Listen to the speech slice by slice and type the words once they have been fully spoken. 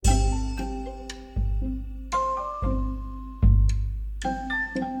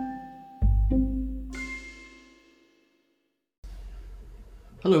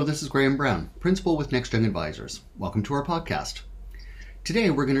Hello, this is Graham Brown, Principal with Next Young Advisors. Welcome to our podcast. Today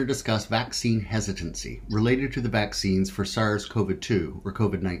we're going to discuss vaccine hesitancy related to the vaccines for SARS-CoV-2 or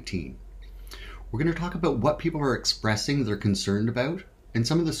COVID-19. We're going to talk about what people are expressing they're concerned about and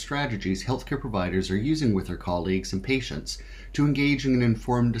some of the strategies healthcare providers are using with their colleagues and patients to engage in an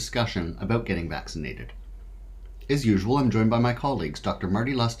informed discussion about getting vaccinated. As usual, I'm joined by my colleagues, Dr.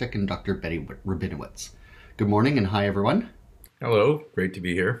 Marty Lustig and Dr. Betty Rabinowitz. Good morning and hi everyone. Hello, great to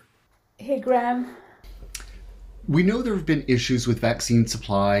be here. Hey, Graham. We know there have been issues with vaccine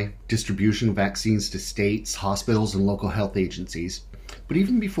supply, distribution of vaccines to states, hospitals, and local health agencies. But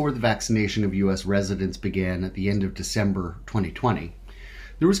even before the vaccination of U.S. residents began at the end of December 2020,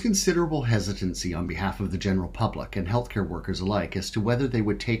 there was considerable hesitancy on behalf of the general public and healthcare workers alike as to whether they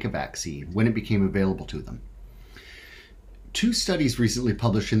would take a vaccine when it became available to them. Two studies recently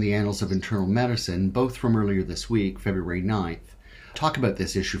published in the Annals of Internal Medicine, both from earlier this week, February 9th, talk about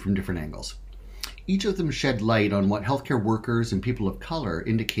this issue from different angles. Each of them shed light on what healthcare workers and people of color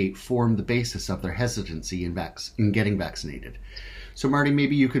indicate form the basis of their hesitancy in getting vaccinated. So Marty,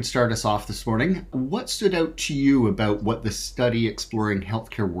 maybe you could start us off this morning. What stood out to you about what the study exploring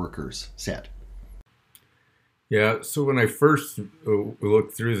healthcare workers said? Yeah, so when I first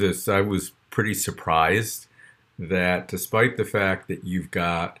looked through this, I was pretty surprised that despite the fact that you've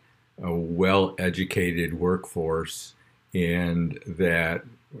got a well-educated workforce and that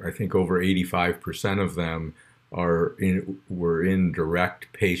I think over 85% of them were in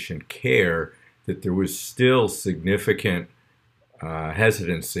direct patient care, that there was still significant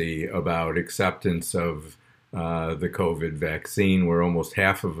hesitancy about acceptance of the COVID vaccine, where almost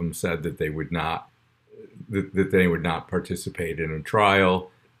half of them said that they would not participate in a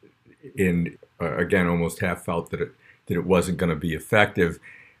trial. Again, almost half felt that it wasn't going to be effective.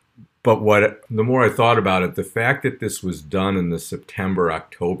 But the more I thought about it, the fact that this was done in the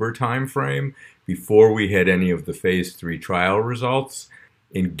September-October timeframe, before we had any of the phase 3 trial results,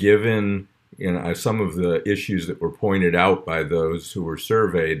 and given some of the issues that were pointed out by those who were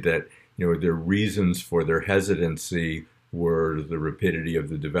surveyed, that their reasons for their hesitancy were the rapidity of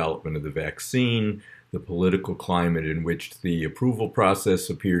the development of the vaccine, the political climate in which the approval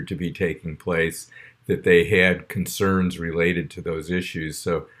process appeared to be taking place, that they had concerns related to those issues.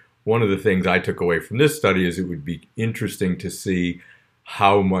 So one of the things I took away from this study is it would be interesting to see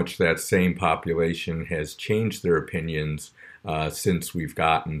how much that same population has changed their opinions since we've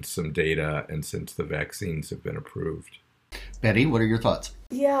gotten some data and since the vaccines have been approved. Betty, what are your thoughts?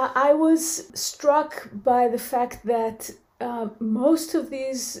 Yeah, I was struck by the fact that most of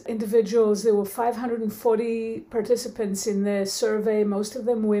these individuals, there were 540 participants in the survey, most of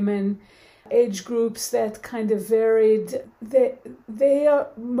them women, age groups that kind of varied.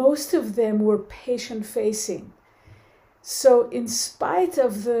 Most of them were patient-facing. So in spite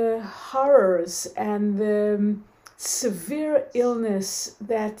of the horrors and the severe illness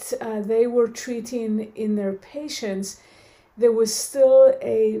that they were treating in their patients, there was still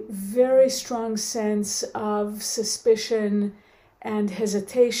a very strong sense of suspicion and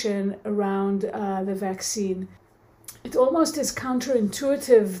hesitation around the vaccine. It almost is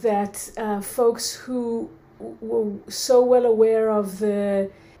counterintuitive that folks who were so well aware of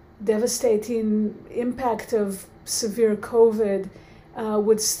the devastating impact of severe COVID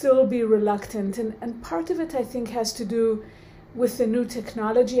would still be reluctant. And part of it, I think, has to do with the new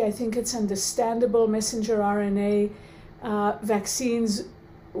technology. I think it's understandable. Messenger RNA vaccines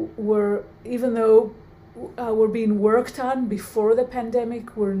were, even though were being worked on before the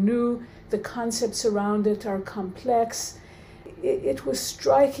pandemic, were new. The concepts around it are complex. It was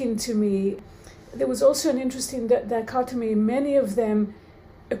striking to me. There was also an interesting dichotomy. Many of them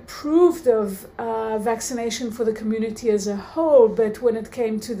approved of vaccination for the community as a whole, but when it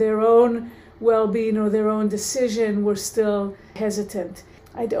came to their own well-being or their own decision, were still hesitant.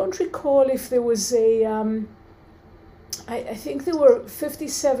 I don't recall if there was I think there were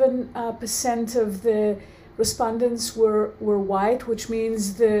 57% of the respondents were white, which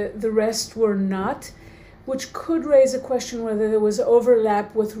means the rest were not, which could raise a question whether there was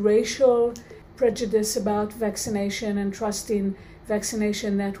overlap with racial prejudice about vaccination and trusting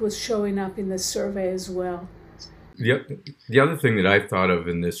vaccination that was showing up in the survey as well. The other thing that I thought of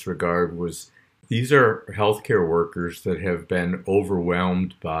in this regard was these are healthcare workers that have been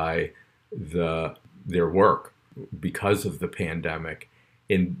overwhelmed by their work because of the pandemic.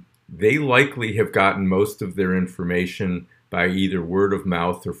 And they likely have gotten most of their information by either word of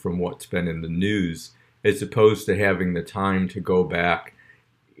mouth or from what's been in the news, as opposed to having the time to go back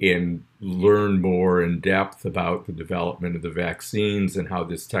and learn more in depth about the development of the vaccines and how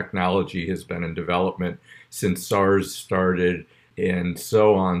this technology has been in development since SARS started and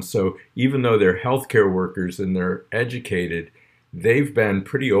so on. So even though they're healthcare workers and they're educated, they've been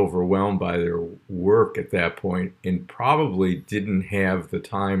pretty overwhelmed by their work at that point and probably didn't have the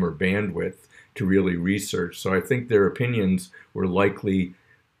time or bandwidth to really research. So I think their opinions were likely,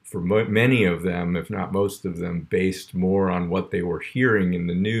 for many of them, if not most of them, based more on what they were hearing in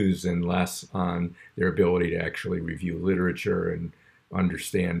the news and less on their ability to actually review literature and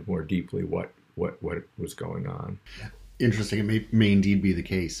understand more deeply what was going on. Interesting. It may indeed be the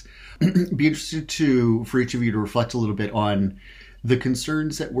case. Be interested for each of you to reflect a little bit on the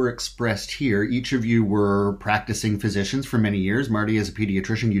concerns that were expressed here. Each of you were practicing physicians for many years. Marty, as a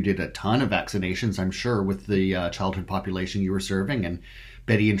pediatrician, you did a ton of vaccinations, I'm sure, with the childhood population you were serving. And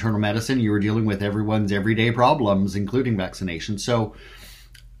Betty, internal medicine, you were dealing with everyone's everyday problems, including vaccination. So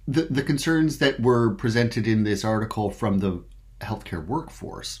the concerns that were presented in this article from the healthcare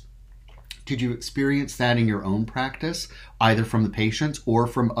workforce, did you experience that in your own practice, either from the patients or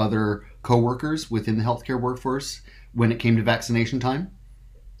from other coworkers within the healthcare workforce when it came to vaccination time?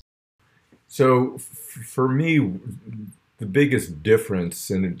 So for me, the biggest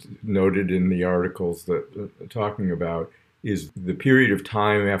difference, and it's noted in the articles that talking about, is the period of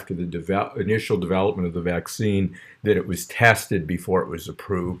time after the initial development of the vaccine that it was tested before it was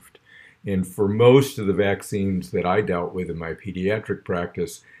approved. And for most of the vaccines that I dealt with in my pediatric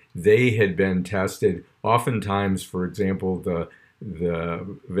practice, they had been tested. Oftentimes, for example, the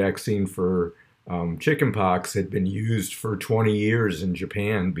vaccine for chickenpox had been used for 20 years in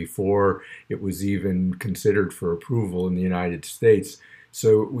Japan before it was even considered for approval in the United States.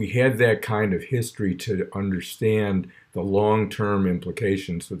 So we had that kind of history to understand the long-term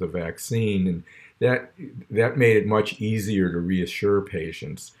implications of the vaccine, and that made it much easier to reassure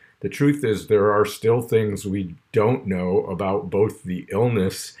patients. The truth is there are still things we don't know about both the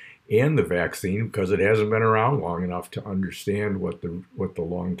illness and the vaccine because it hasn't been around long enough to understand what the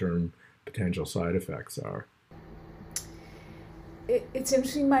long-term potential side effects are. It's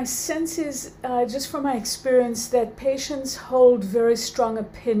interesting. My sense is, just from my experience, that patients hold very strong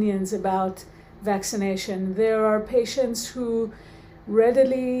opinions about vaccination. There are patients who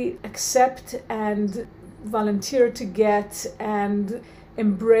readily accept and volunteer to get and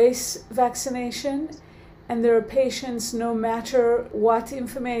embrace vaccination. And there are patients, no matter what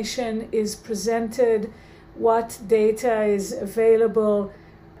information is presented, what data is available,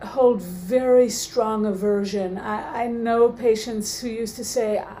 hold very strong aversion. I know patients who used to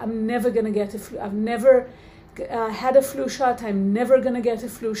say, I'm never going to get a flu. I've never had a flu shot. I'm never going to get a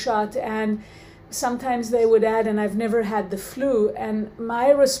flu shot. And sometimes they would add, and I've never had the flu. And my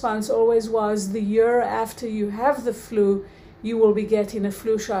response always was, the year after you have the flu, you will be getting a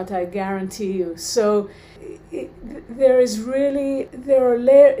flu shot, I guarantee you. So it's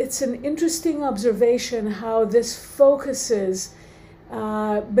an interesting observation how this focuses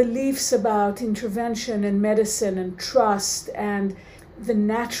beliefs about intervention and medicine and trust and the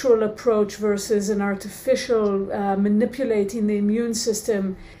natural approach versus an artificial manipulating the immune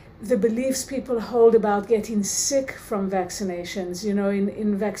system. The beliefs people hold about getting sick from vaccinations,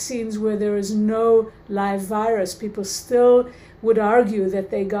 in vaccines where there is no live virus, people still would argue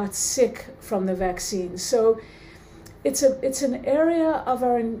that they got sick from the vaccine. So it's an area of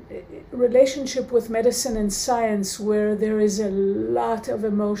our relationship with medicine and science where there is a lot of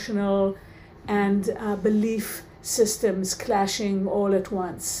emotional and belief systems clashing all at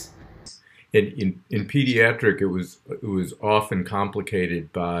once. In pediatric, it was often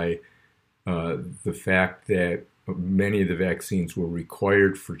complicated by the fact that many of the vaccines were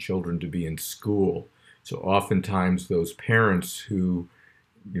required for children to be in school. So oftentimes those parents who,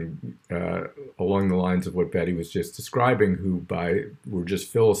 along the lines of what Betty was just describing, who were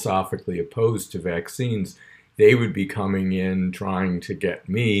just philosophically opposed to vaccines, they would be coming in trying to get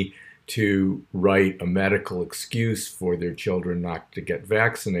me to write a medical excuse for their children not to get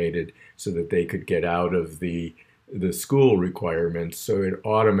vaccinated so that they could get out of the school requirements. So it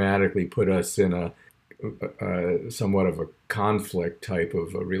automatically put us in a somewhat of a conflict type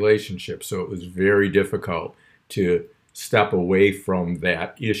of a relationship. So it was very difficult to step away from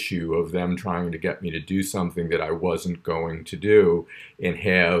that issue of them trying to get me to do something that I wasn't going to do and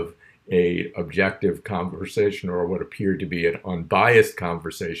have a objective conversation or what appeared to be an unbiased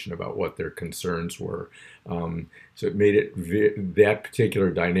conversation about what their concerns were. So it made it, that particular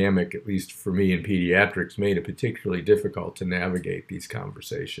dynamic, at least for me in pediatrics, made it particularly difficult to navigate these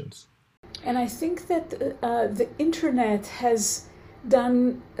conversations. And I think that the internet has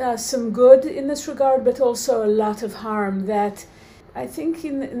done some good in this regard, but also a lot of harm. That I think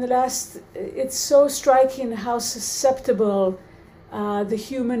in the last, it's so striking how susceptible the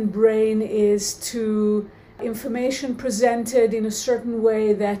human brain is to information presented in a certain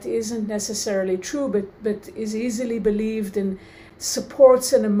way that isn't necessarily true, but is easily believed and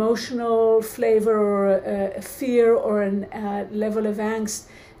supports an emotional flavor or a fear or a level of angst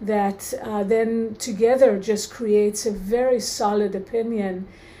that then together just creates a very solid opinion.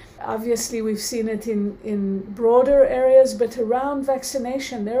 Obviously, we've seen it in broader areas, but around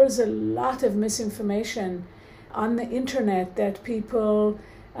vaccination, there is a lot of misinformation on the internet that people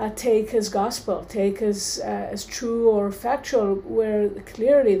take as gospel, take as true or factual, where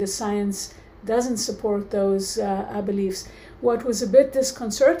clearly the science doesn't support those beliefs. What was a bit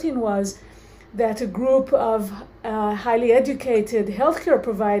disconcerting was that a group of highly educated healthcare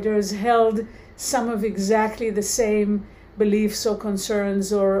providers held some of exactly the same beliefs or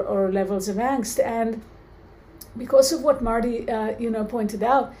concerns or levels of angst. And because of what Marty pointed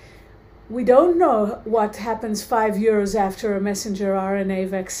out, we don't know what happens 5 years after a messenger RNA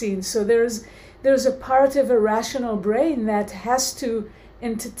vaccine. So there's a part of a rational brain that has to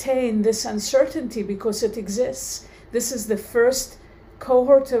entertain this uncertainty because it exists. This is the first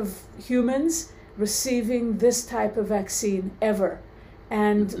cohort of humans receiving this type of vaccine ever.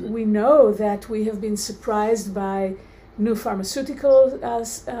 And we know that we have been surprised by new pharmaceutical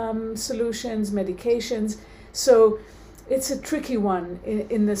solutions, medications. So it's a tricky one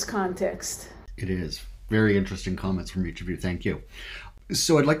in this context. It is. Very interesting comments from each of you. Thank you.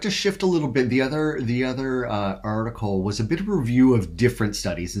 So I'd like to shift a little bit. The other article was a bit of a review of different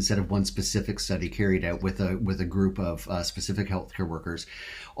studies instead of one specific study carried out with a group of specific healthcare workers,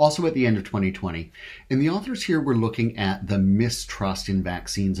 also at the end of 2020. And the authors here were looking at the mistrust in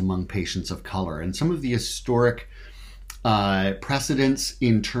vaccines among patients of color and some of the historic precedents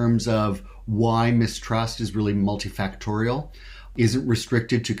in terms of why mistrust is really multifactorial, isn't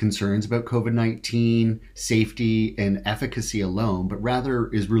restricted to concerns about COVID-19, safety, and efficacy alone, but rather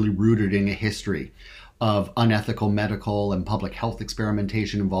is really rooted in a history of unethical medical and public health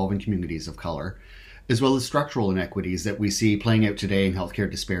experimentation involving communities of color, as well as structural inequities that we see playing out today in healthcare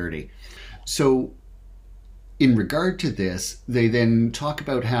disparity. So in regard to this, they then talk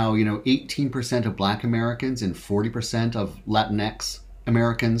about how, 18% of Black Americans and 40% of Latinx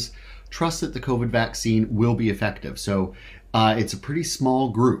Americans trust that the COVID vaccine will be effective. So it's a pretty small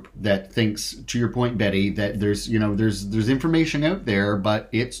group that thinks, to your point, Betty, that there's information out there, but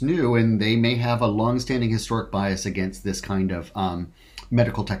it's new, and they may have a long-standing historic bias against this kind of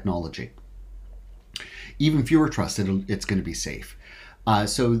medical technology. Even fewer trust that it's going to be safe.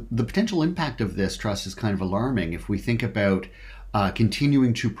 So the potential impact of this trust is kind of alarming if we think about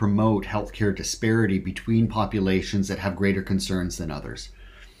continuing to promote healthcare disparity between populations that have greater concerns than others.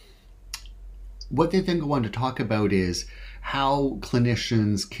 What they then go on to talk about is how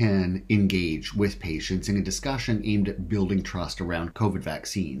clinicians can engage with patients in a discussion aimed at building trust around COVID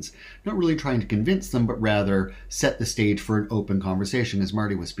vaccines, not really trying to convince them, but rather set the stage for an open conversation, as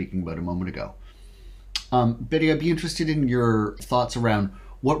Marty was speaking about a moment ago. Betty, I'd be interested in your thoughts around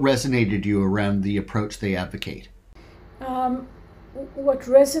what resonated you around the approach they advocate. What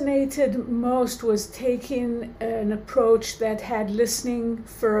resonated most was taking an approach that had listening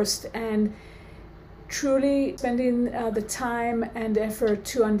first and truly spending the time and effort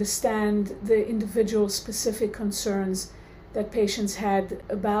to understand the individual specific concerns that patients had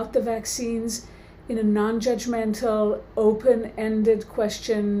about the vaccines in a non-judgmental, open-ended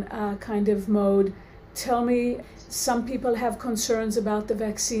question kind of mode. Tell me, some people have concerns about the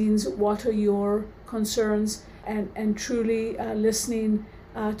vaccines. What are your concerns? And truly listening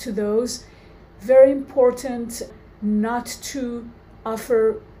to those. Very important not to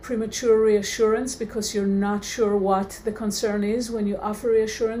offer premature reassurance because you're not sure what the concern is when you offer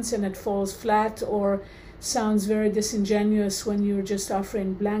reassurance, and it falls flat or sounds very disingenuous when you're just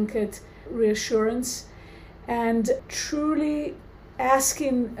offering blanket reassurance. And truly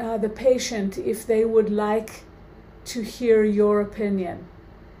asking the patient if they would like to hear your opinion.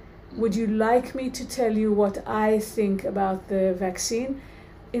 Would you like me to tell you what I think about the vaccine?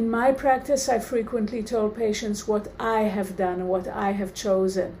 In my practice, I frequently told patients what I have done and what I have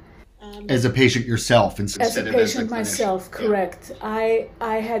chosen. As a patient yourself, instead as a patient myself, correct. Yeah.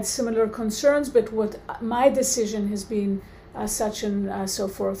 I had similar concerns, but what my decision has been such and so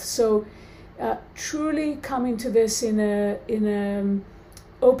forth. So truly coming to this in a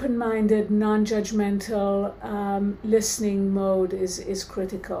open-minded, non-judgmental listening mode is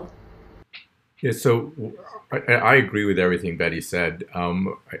critical. Yeah, so I agree with everything Betty said.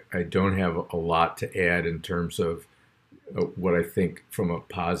 I don't have a lot to add in terms of what I think from a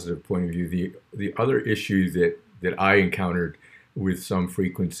positive point of view. The other issue that I encountered with some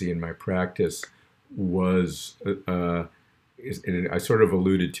frequency in my practice was, I sort of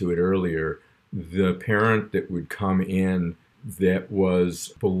alluded to it earlier, the parent that would come in that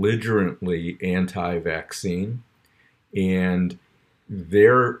was belligerently anti-vaccine, and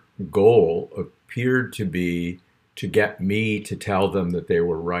their goal appeared to be to get me to tell them that they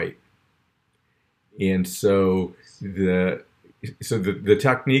were right. And so the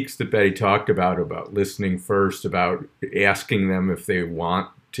techniques that Betty talked about listening first, about asking them if they want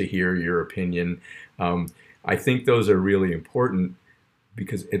to hear your opinion, I think those are really important,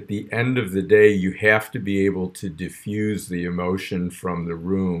 because at the end of the day, you have to be able to diffuse the emotion from the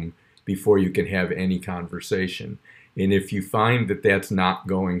room before you can have any conversation. And if you find that that's not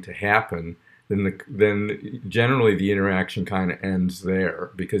going to happen, then generally the interaction kind of ends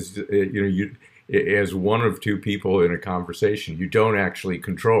there, because you as one of two people in a conversation, you don't actually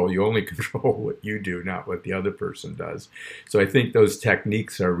control. You only control what you do, not what the other person does. So I think those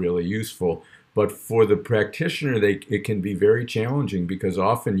techniques are really useful. But for the practitioner, it can be very challenging, because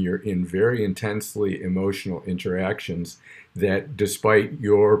often you're in very intensely emotional interactions that, despite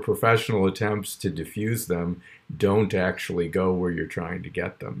your professional attempts to diffuse them, don't actually go where you're trying to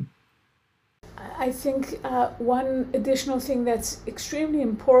get them. I think one additional thing that's extremely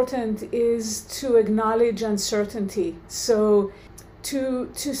important is to acknowledge uncertainty. So to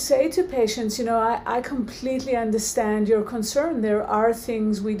say to patients, I completely understand your concern. There are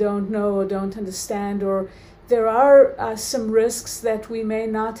things we don't know or don't understand, or there are some risks that we may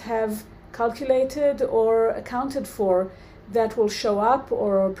not have calculated or accounted for that will show up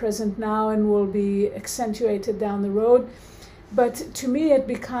or are present now and will be accentuated down the road. But to me, it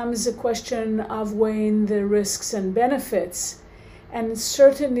becomes a question of weighing the risks and benefits. And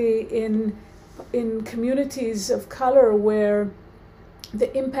certainly in communities of color where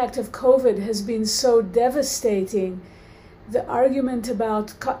the impact of COVID has been so devastating, the argument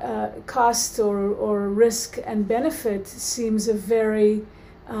about cost or risk and benefit seems a very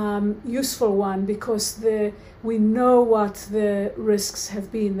useful one, because we know what the risks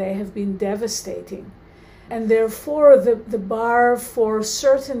have been. They have been devastating. And therefore, the bar for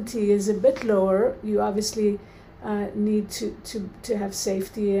certainty is a bit lower. You obviously need to have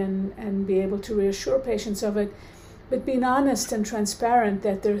safety and be able to reassure patients of it. But being honest and transparent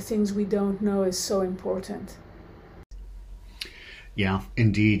that there are things we don't know is so important. Yeah,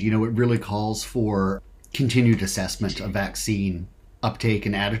 indeed. It really calls for continued assessment of vaccine uptake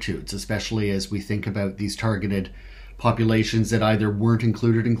and attitudes, especially as we think about these targeted populations that either weren't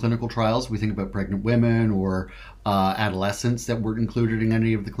included in clinical trials. We think about pregnant women or adolescents that weren't included in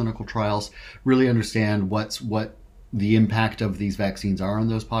any of the clinical trials. Really understand what the impact of these vaccines are on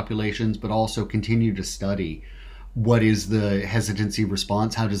those populations, but also continue to study what is the hesitancy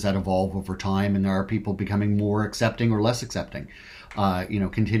response, how does that evolve over time, and are people becoming more accepting or less accepting?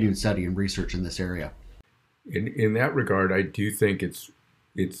 Continued study and research in this area. In that regard, I do think it's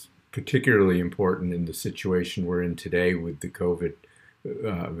particularly important in the situation we're in today with the COVID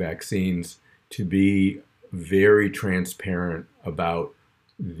vaccines to be very transparent about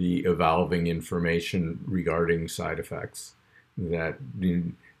the evolving information regarding side effects. That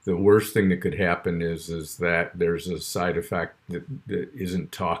the worst thing that could happen is that there's a side effect that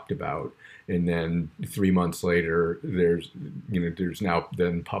isn't talked about, and then 3 months later there's now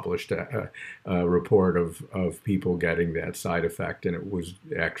then published a report of people getting that side effect, and it was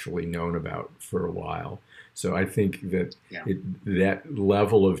actually known about for a while. So I think that that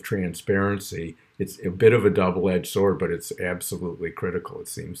level of transparency, it's a bit of a double-edged sword, but it's absolutely critical, it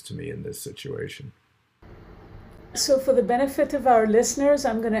seems to me, in this situation. So for the benefit of our listeners,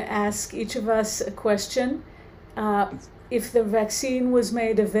 I'm going to ask each of us a question. If the vaccine was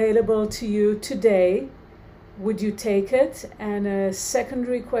made available to you today, would you take it? And a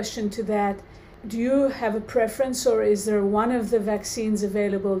secondary question to that, do you have a preference, or is there one of the vaccines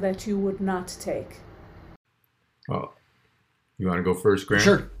available that you would not take? Well, you want to go first, Grant?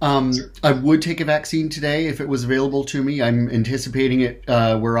 Sure. I would take a vaccine today if it was available to me. I'm anticipating it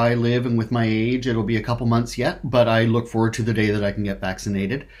where I live, and with my age, it'll be a couple months yet, but I look forward to the day that I can get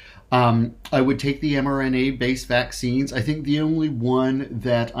vaccinated. I would take the mRNA-based vaccines. I think the only one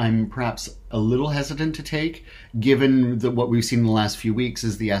that I'm perhaps a little hesitant to take, given what we've seen in the last few weeks,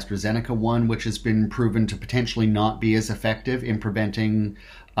 is the AstraZeneca one, which has been proven to potentially not be as effective in preventing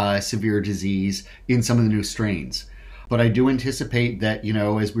severe disease in some of the new strains. But I do anticipate that,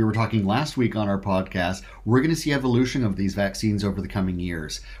 as we were talking last week on our podcast, we're going to see evolution of these vaccines over the coming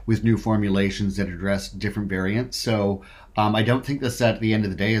years with new formulations that address different variants. So I don't think this at the end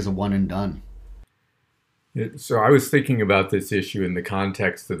of the day is a one and done. So I was thinking about this issue in the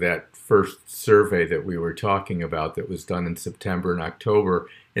context of that first survey that we were talking about that was done in September and October.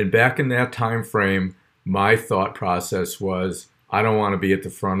 And back in that time frame, my thought process was, I don't want to be at the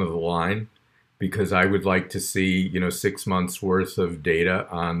front of the line. because I would like to see, 6 months worth of data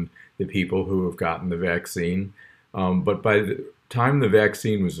on the people who have gotten the vaccine. But by the time the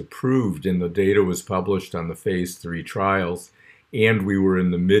vaccine was approved and the data was published on the phase 3 trials, and we were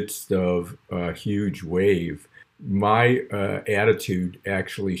in the midst of a huge wave, my attitude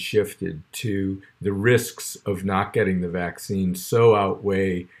actually shifted to the risks of not getting the vaccine so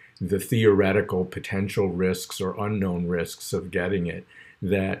outweigh the theoretical potential risks or unknown risks of getting it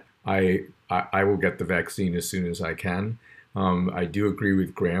that I will get the vaccine as soon as I can. I do agree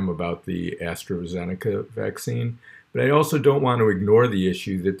with Graham about the AstraZeneca vaccine, but I also don't want to ignore the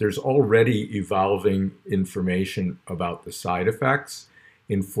issue that there's already evolving information about the side effects.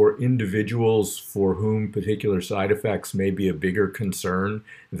 And for individuals for whom particular side effects may be a bigger concern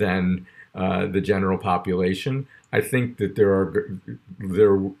than the general population, I think that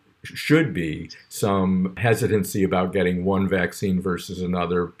there should be some hesitancy about getting one vaccine versus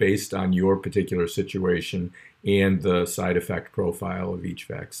another based on your particular situation and the side effect profile of each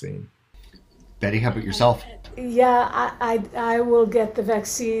vaccine. Betty, how about yourself? Yeah, I will get the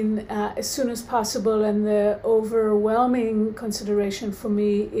vaccine as soon as possible, and the overwhelming consideration for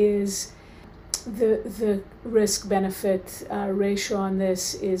me is the risk-benefit ratio on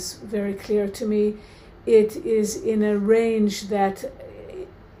this is very clear to me. It is in a range that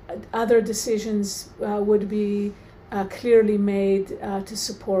other decisions would be clearly made to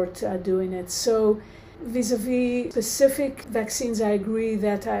support doing it. So vis-a-vis specific vaccines, I agree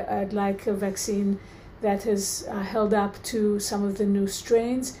that I'd like a vaccine that has held up to some of the new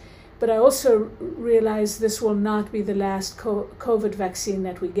strains. But I also realize this will not be the last COVID vaccine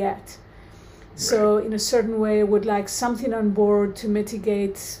that we get. So in a certain way, I would like something on board to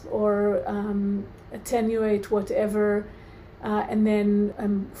mitigate or attenuate whatever. And then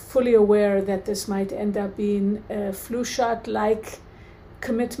I'm fully aware that this might end up being a flu shot-like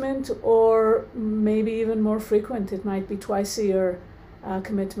commitment, or maybe even more frequent. It might be twice a year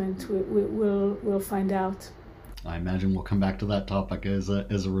commitment. We'll find out. I imagine we'll come back to that topic as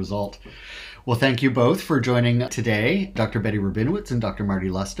a result. Well, thank you both for joining today, Dr. Betty Rabinowitz and Dr. Marty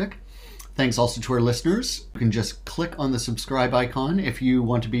Lustig. Thanks also to our listeners. You can just click on the subscribe icon if you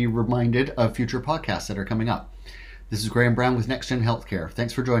want to be reminded of future podcasts that are coming up. This is Graham Brown with NextGen Healthcare.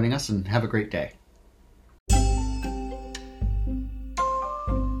 Thanks for joining us and have a great day.